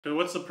So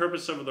what's the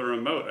purpose of the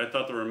remote? I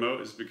thought the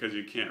remote is because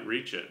you can't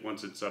reach it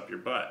once it's up your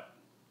butt.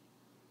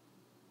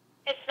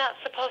 It's not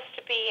supposed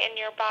to be in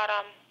your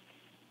bottom.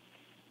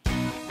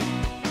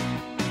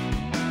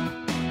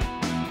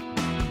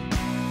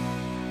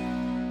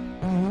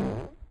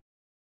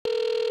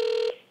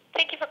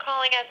 Thank you for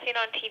calling As Seen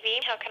on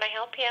TV. How can I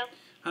help you?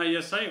 Hi,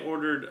 yes, I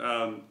ordered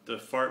the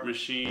fart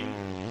machine,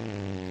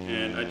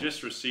 and I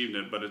just received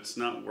it, but it's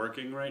not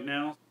working right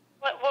now.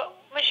 What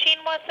machine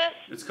was this?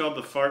 It's called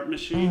the fart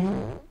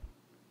machine,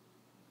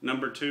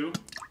 number 2.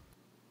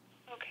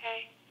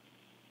 Okay.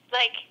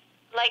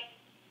 Like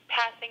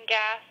passing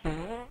gas?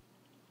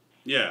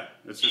 Yeah,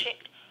 it's just,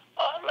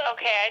 Oh,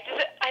 okay.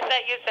 I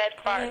thought you said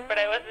fart, but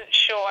I wasn't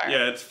sure.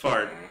 yeah, it's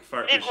fart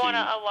Didn't machine. want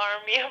to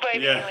alarm you by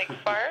being Yeah. like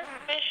fart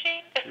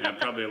machine. Yeah,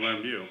 probably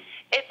alarmed you.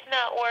 It's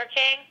not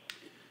working.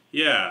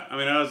 Yeah, I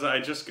mean, I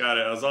just got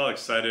it. I was all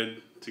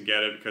excited to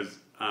get it because,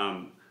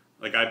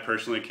 like, I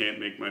personally can't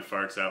make my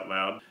farts out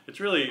loud.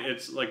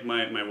 It's like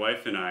my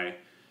wife and I,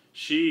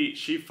 she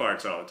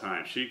farts all the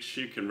time.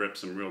 She can rip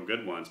some real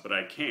good ones, but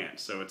I can't.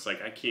 So it's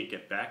like I can't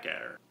get back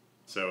at her.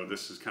 So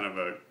this is kind of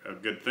a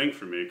good thing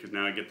for me because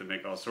now I get to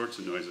make all sorts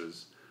of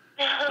noises.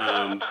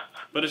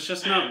 But it's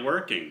just not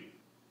working.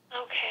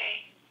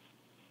 Okay.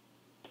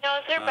 Now,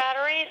 is there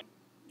batteries?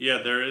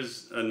 Yeah, there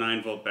is a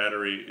 9-volt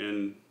battery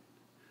in.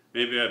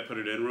 Maybe I put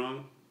it in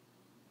wrong.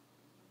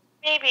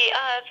 Maybe.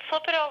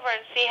 Flip it over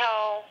and see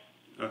how.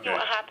 Okay.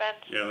 What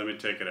happens. Yeah, let me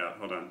take it out.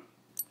 Hold on.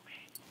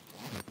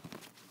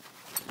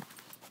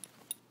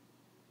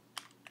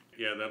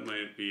 Yeah, that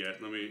might be it.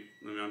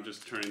 I'm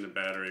just turning the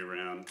battery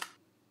around.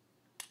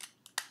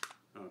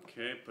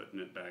 Okay, putting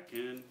it back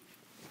in.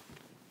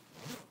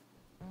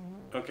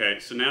 Okay,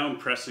 so now I'm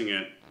pressing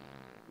it.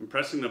 I'm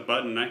pressing the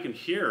button. I can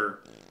hear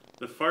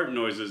the fart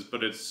noises,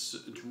 but it's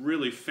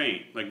really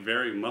faint, like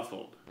very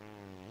muffled.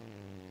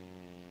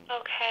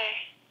 Okay.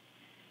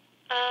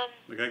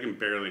 Like I can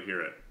barely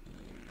hear it.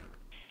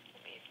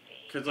 Let me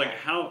see. Cause like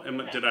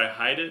did I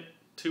hide it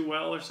too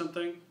well or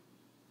something?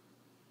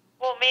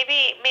 Well,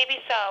 maybe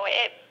so.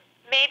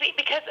 Maybe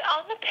because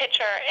on the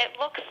picture it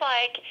looks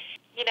like,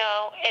 it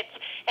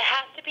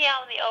has to be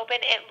out in the open.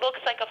 It looks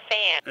like a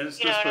fan. And it's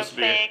You know not what I'm supposed to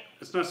be. saying?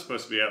 It's not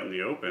supposed to be out in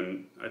the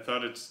open. I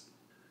thought it's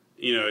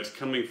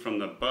coming from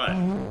the butt,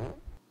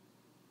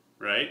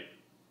 right?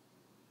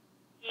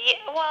 Yeah.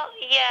 Well,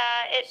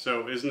 yeah.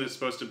 So isn't it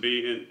supposed to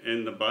be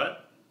in the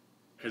butt?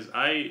 Because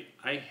I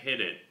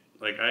hit it.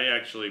 Like I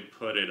actually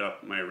put it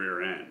up my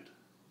rear end.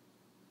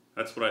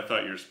 That's what I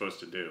thought you were supposed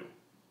to do.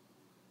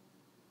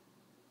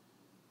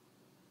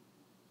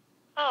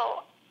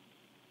 Oh.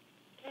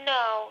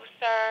 No,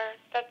 sir.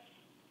 That's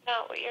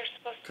not what you're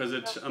supposed to do.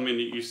 Because I mean,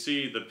 you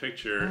see the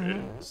picture.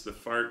 It's the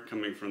fart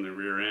coming from the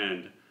rear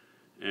end,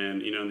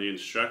 and the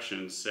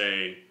instructions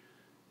say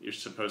you're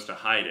supposed to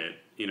hide it.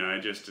 I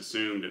just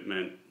assumed it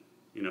meant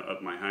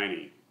up my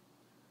hiney.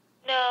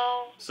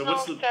 No. So no,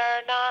 what's the?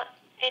 sir. Not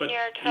in But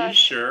your are you touch.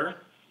 sure?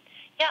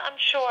 Yeah, I'm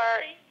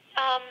sure.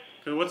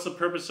 Because what's the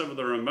purpose of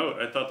the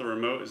remote? I thought the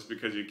remote is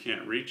because you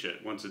can't reach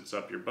it once it's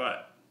up your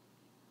butt.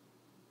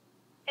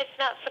 It's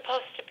not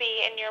supposed to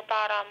be in your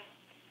bottom.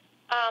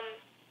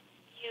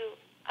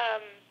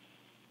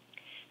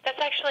 That's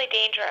actually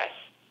dangerous.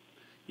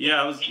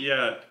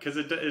 Yeah, because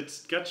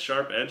it's got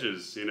sharp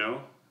edges.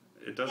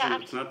 It doesn't. Yeah,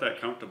 it's not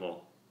that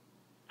comfortable.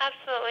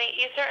 Absolutely.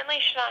 You certainly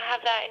should not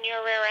have that in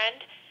your rear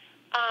end.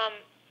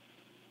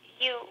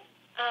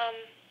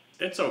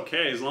 It's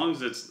okay as long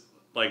as it's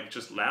like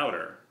just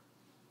louder.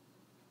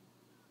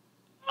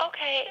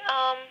 Okay,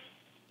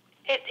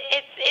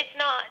 it's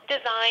not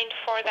designed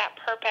for that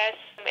purpose.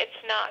 It's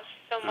not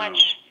so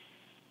much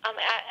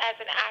as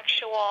an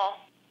actual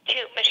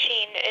toot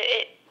machine.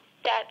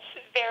 That's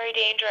very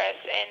dangerous,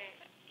 and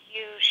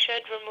you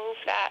should remove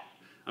that.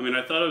 I mean,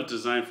 I thought it was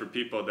designed for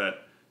people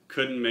that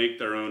couldn't make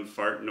their own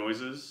fart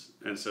noises,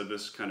 and so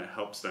this kind of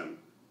helps them.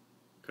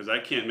 Because I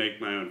can't make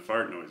my own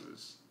fart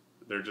noises.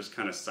 They're just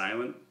kind of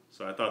silent,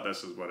 so I thought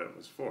this is what it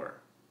was for.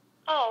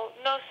 Oh,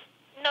 no,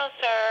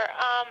 sir.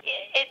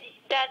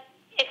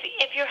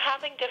 If you're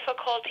having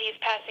difficulties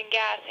passing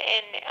gas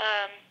in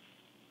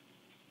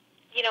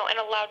in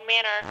a loud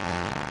manner,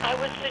 I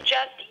would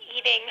suggest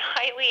eating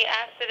highly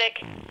acidic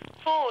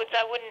foods.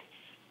 I wouldn't,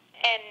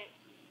 and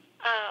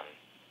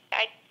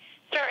I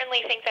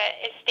certainly think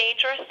that it's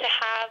dangerous to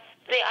have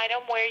the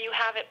item where you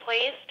have it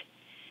placed.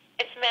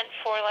 It's meant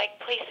for like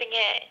placing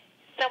it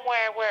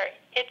somewhere where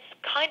it's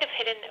kind of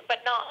hidden, but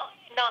not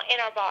in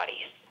our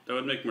bodies. That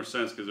would make more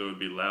sense because it would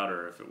be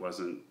louder if it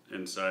wasn't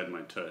inside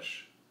my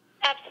tush.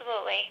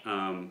 Absolutely.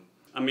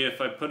 I mean,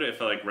 if I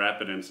like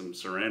wrap it in some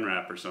saran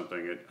wrap or something,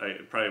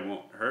 it probably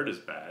won't hurt as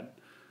bad.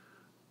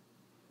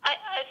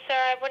 Sir,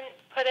 I wouldn't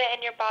put it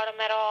in your bottom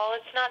at all.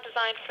 It's not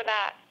designed for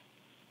that.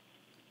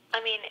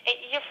 I mean,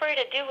 you're free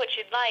to do what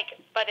you'd like,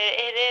 but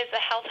it is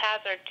a health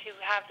hazard to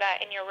have that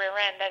in your rear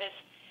end.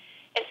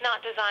 It's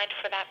not designed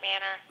for that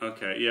manner.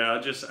 Okay, yeah, I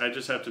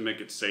just have to make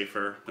it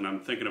safer, and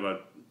I'm thinking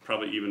about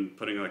probably even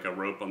putting like a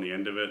rope on the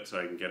end of it so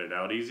I can get it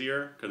out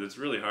easier, because it's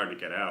really hard to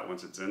get out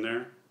once it's in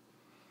there.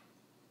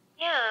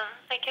 Yeah,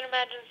 I can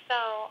imagine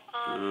so.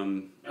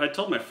 I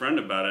told my friend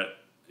about it.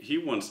 He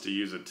wants to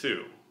use it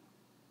too.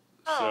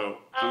 Oh, So,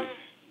 I mean,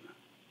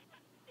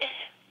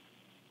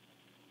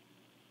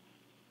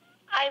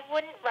 I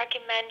wouldn't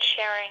recommend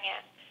sharing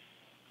it.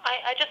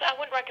 I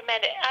wouldn't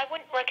recommend it. I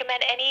wouldn't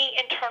recommend any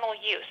internal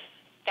use.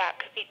 That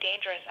could be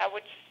dangerous. I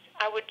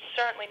would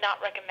certainly not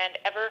recommend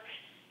ever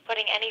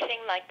putting anything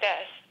like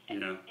this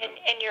yeah.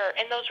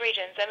 in those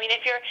regions. I mean,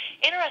 if you're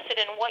interested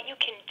in what you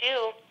can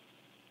do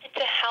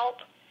to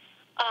help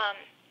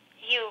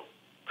you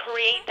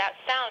create that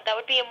sound, that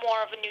would be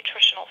more of a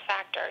nutritional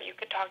factor. You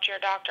could talk to your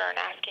doctor and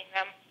asking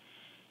them,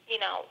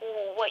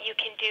 what you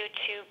can do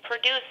to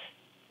produce,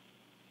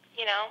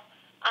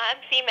 I'm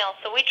female,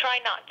 so we try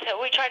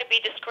to be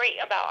discreet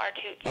about our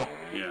toots.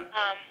 Yeah.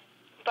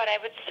 But I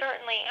would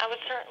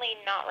certainly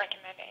not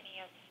recommend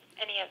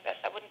any of this.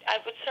 I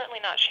would certainly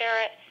not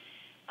share it.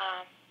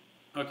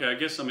 Okay, I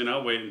guess,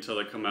 I'll wait until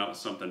they come out with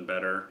something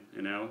better,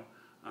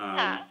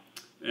 Yeah.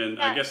 And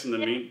Yeah. I guess in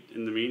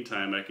the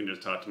meantime, I can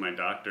just talk to my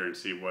doctor and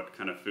see what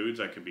kind of foods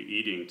I could be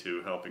eating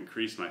to help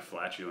increase my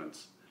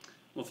flatulence.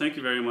 Well, thank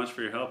you very much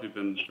for your help. You've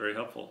been very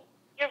helpful.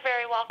 You're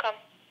very welcome.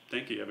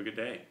 Thank you. Have a good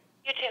day.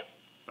 You too.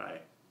 Bye.